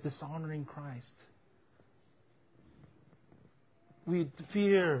fear dishonoring Christ. We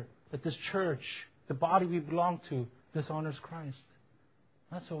fear that this church, the body we belong to, dishonors Christ.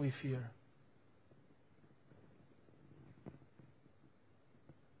 That's what we fear.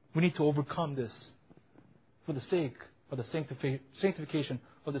 We need to overcome this for the sake of the sanctification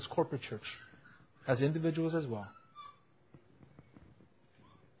of this corporate church, as individuals as well.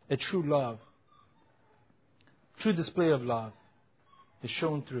 A true love, true display of love is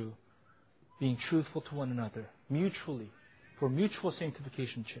shown through being truthful to one another, mutually, for mutual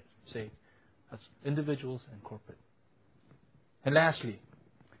sanctification's sake, as individuals and corporate. And lastly,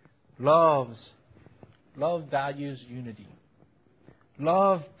 love values unity.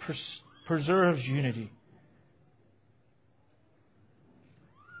 Love preserves unity.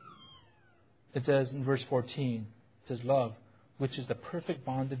 It says in verse 14, It says love, which is the perfect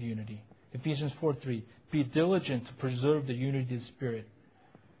bond of unity. Ephesians 4:3. Be diligent to preserve the unity of the Spirit.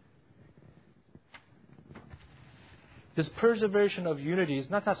 This preservation of unity is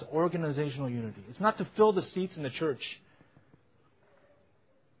not just organizational unity. It's not to fill the seats in the church.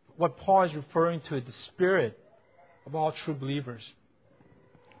 What Paul is referring to is the spirit of all true believers,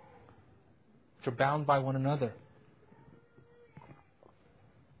 which are bound by one another.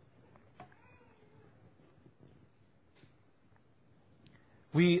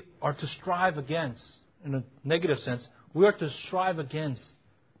 We are to strive against, in a negative sense, we are to strive against,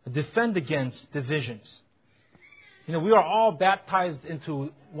 defend against divisions. We are all baptized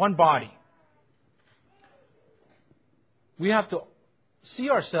into one body. We have to see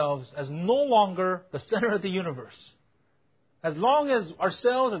ourselves as no longer the center of the universe. As long as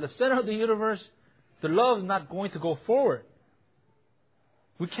ourselves are the center of the universe, the love is not going to go forward.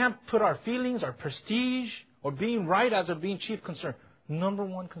 We can't put our feelings, our prestige, or being right as our being chief concern. Number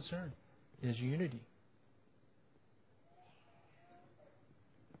one concern is unity.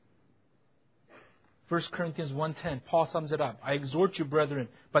 First Corinthians 1:10, Paul sums it up. I exhort you, brethren,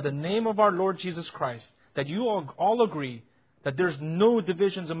 by the name of our Lord Jesus Christ, that you all agree that there's no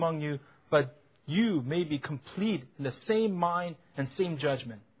divisions among you, but you may be complete in the same mind and same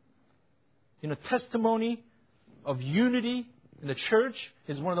judgment. Testimony of unity in the church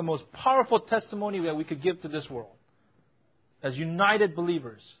is one of the most powerful testimony that we could give to this world. As united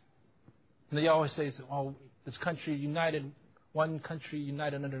believers. And they always say, this country united, one country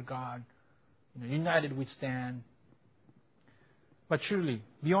united under God. United we stand. But truly,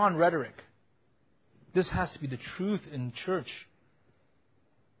 beyond rhetoric, this has to be the truth in church.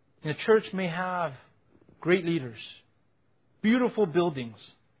 The church may have great leaders, beautiful buildings,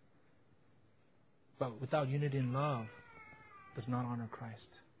 but without unity and love, does not honor Christ.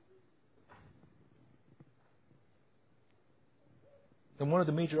 And one of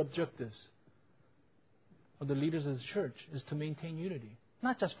the major objectives of the leaders of the church is to maintain unity.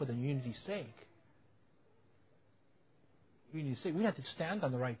 Not just for the unity's sake. Unity's sake, we have to stand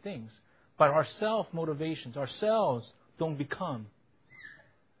on the right things. But our self-motivations, ourselves don't become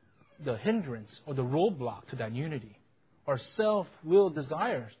the hindrance or the roadblock to that unity. Our self-will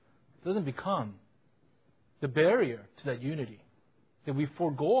desires doesn't become the barrier to that unity. That we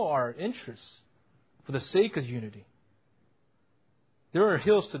forego our interests for the sake of unity. There are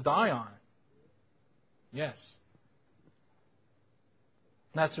hills to die on. Yes.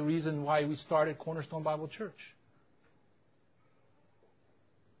 That's the reason why we started Cornerstone Bible Church.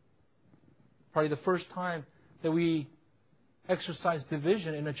 Probably the first time that we exercise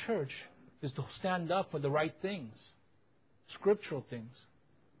division in a church is to stand up for the right things, scriptural things.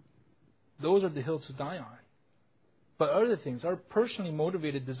 Those are the hills to die on. But other things, our personally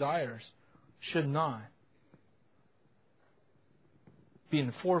motivated desires, should not be in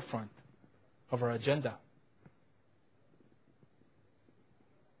the forefront of our agenda.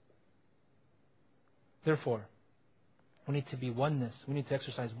 Therefore, we need to be oneness. We need to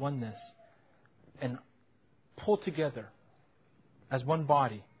exercise oneness and pull together as one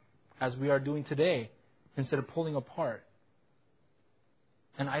body, as we are doing today, instead of pulling apart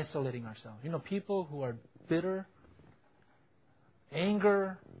and isolating ourselves. People who are bitter,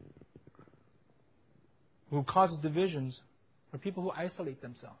 anger, who cause divisions, are people who isolate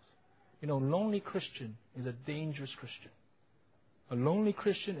themselves. Lonely Christian is a dangerous Christian. A lonely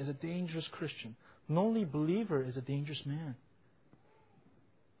Christian is a dangerous Christian. Lonely believer is a dangerous man.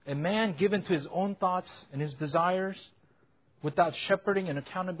 A man given to his own thoughts and his desires without shepherding and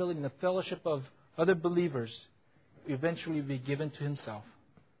accountability and the fellowship of other believers eventually be given to himself.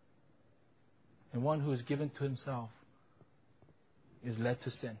 And one who is given to himself is led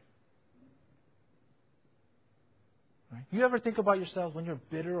to sin. Right? You ever think about yourself when you're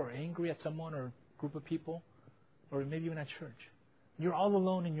bitter or angry at someone or a group of people? Or maybe even at church. You're all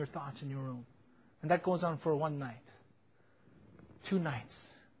alone in your thoughts in your room. And that goes on for one night, 2 nights,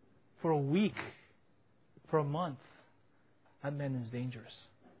 for a week, for a month. That man is dangerous.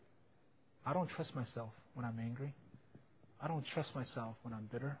 I don't trust myself when I'm angry. I don't trust myself when I'm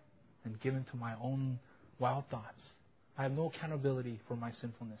bitter and given to my own wild thoughts. I have no accountability for my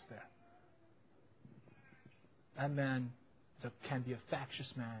sinfulness there. That man can be a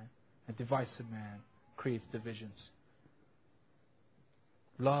factious man, a divisive man, creates divisions.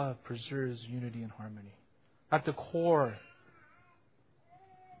 Love preserves unity and harmony. At the core,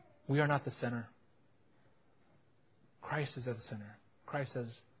 we are not the center. Christ is at the center. Christ says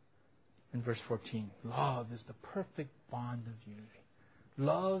in verse 14, love is the perfect bond of unity.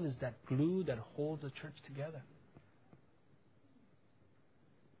 Love is that glue that holds the church together.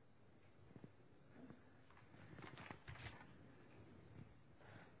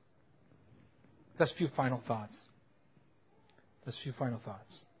 Just a few final thoughts.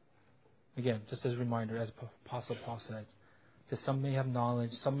 Again, just as a reminder, as Apostle Paul said, that some may have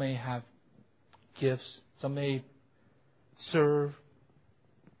knowledge, some may have gifts, some may serve,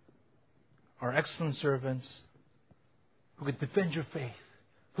 are excellent servants who can defend your faith,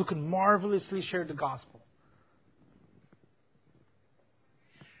 who can marvelously share the gospel,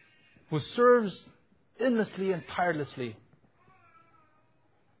 who serves endlessly and tirelessly.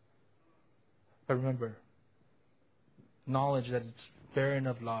 But remember, knowledge that it's barren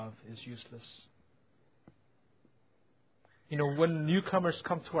of love is useless. You know, when newcomers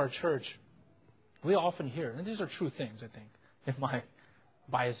come to our church, we often hear, and these are true things, I think, in my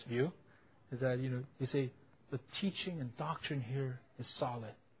biased view, is that, you say, the teaching and doctrine here is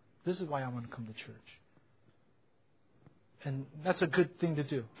solid. This is why I want to come to church. And that's a good thing to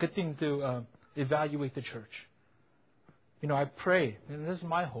do. Good thing to evaluate the church. I pray, and this is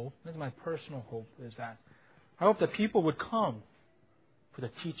my hope, this is my personal hope, is that I hope that people would come for the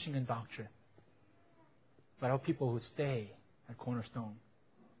teaching and doctrine. But I hope people would stay at Cornerstone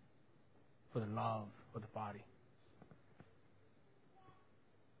for the love of the body.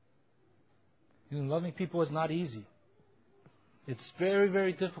 Loving people is not easy. It's very,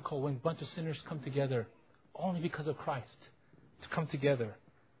 very difficult when a bunch of sinners come together only because of Christ, to come together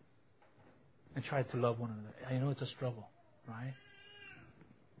and try to love one another. I know it's a struggle, right?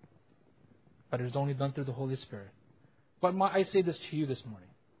 But it is only done through the Holy Spirit. But I say this to you this morning,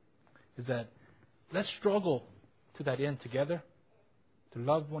 is that let's struggle to that end together, to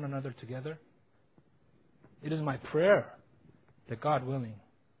love one another together. It is my prayer that, God willing,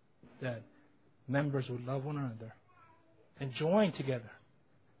 that members would love one another and join together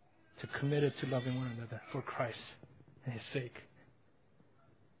to commit it to loving one another for Christ and His sake.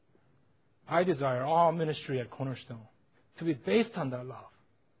 I desire all ministry at Cornerstone to be based on that love.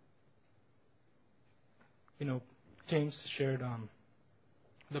 James shared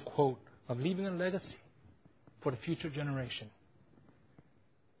the quote of leaving a legacy for the future generation.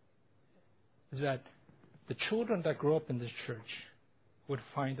 Is that the children that grow up in this church would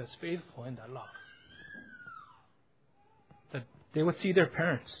find us faithful in that love. That they would see their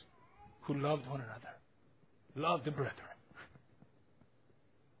parents who loved one another, loved the brethren.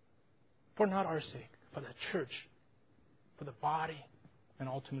 For not our sake, for the church, for the body, and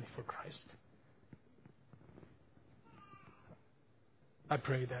ultimately for Christ. I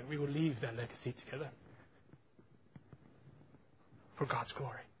pray that we will leave that legacy together for God's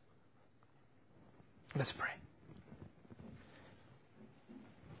glory. Let's pray.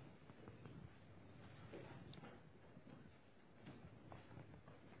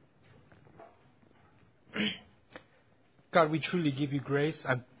 God, we truly give you grace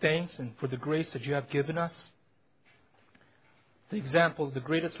and thanks and for the grace that you have given us. The example of the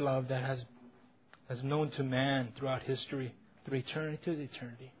greatest love that has known to man throughout history, through eternity to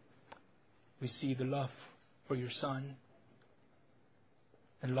eternity. We see the love for your Son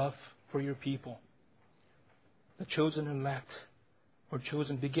and love for your people. The chosen elect were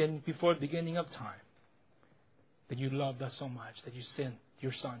chosen before the beginning of time. That you loved us so much that you sent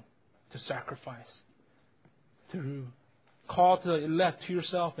your Son to sacrifice, to call the elect to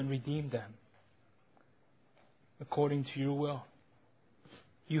yourself and redeem them according to your will.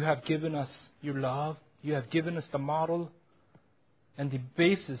 You have given us your love. You have given us the model and the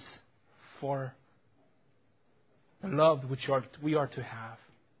basis for the love which we are to have.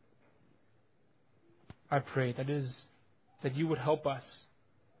 I pray that you would help us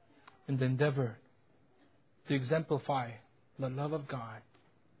in the endeavor to exemplify the love of God,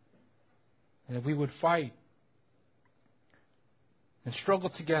 and that we would fight and struggle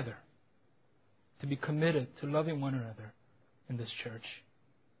together to be committed to loving one another in this church.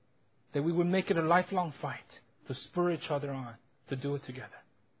 That we would make it a lifelong fight to spur each other on to do it together.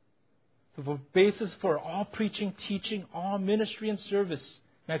 The basis for all preaching, teaching, all ministry and service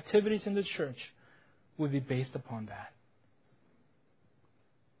and activities in the church would be based upon that.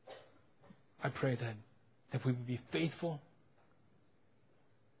 I pray that we would be faithful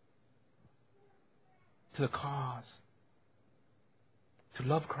to the cause, to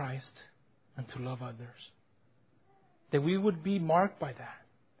love Christ and to love others. That we would be marked by that.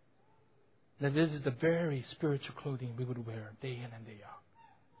 That this is the very spiritual clothing we would wear day in and day out.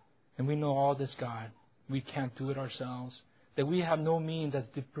 And we know all this, God. We can't do it ourselves. That we have no means as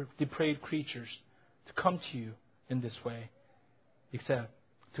depraved creatures to come to you in this way, except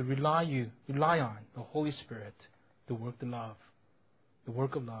to rely on the Holy Spirit to work the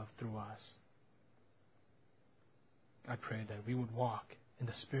work of love through us. I pray that we would walk in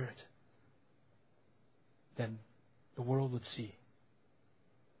the Spirit, that the world would see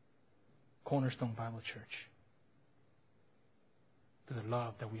Cornerstone Bible Church, to the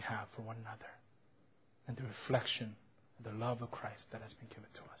love that we have for one another, and the reflection of the love of Christ that has been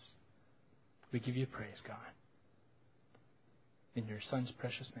given to us. We give you praise, God. In your Son's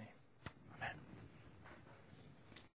precious name.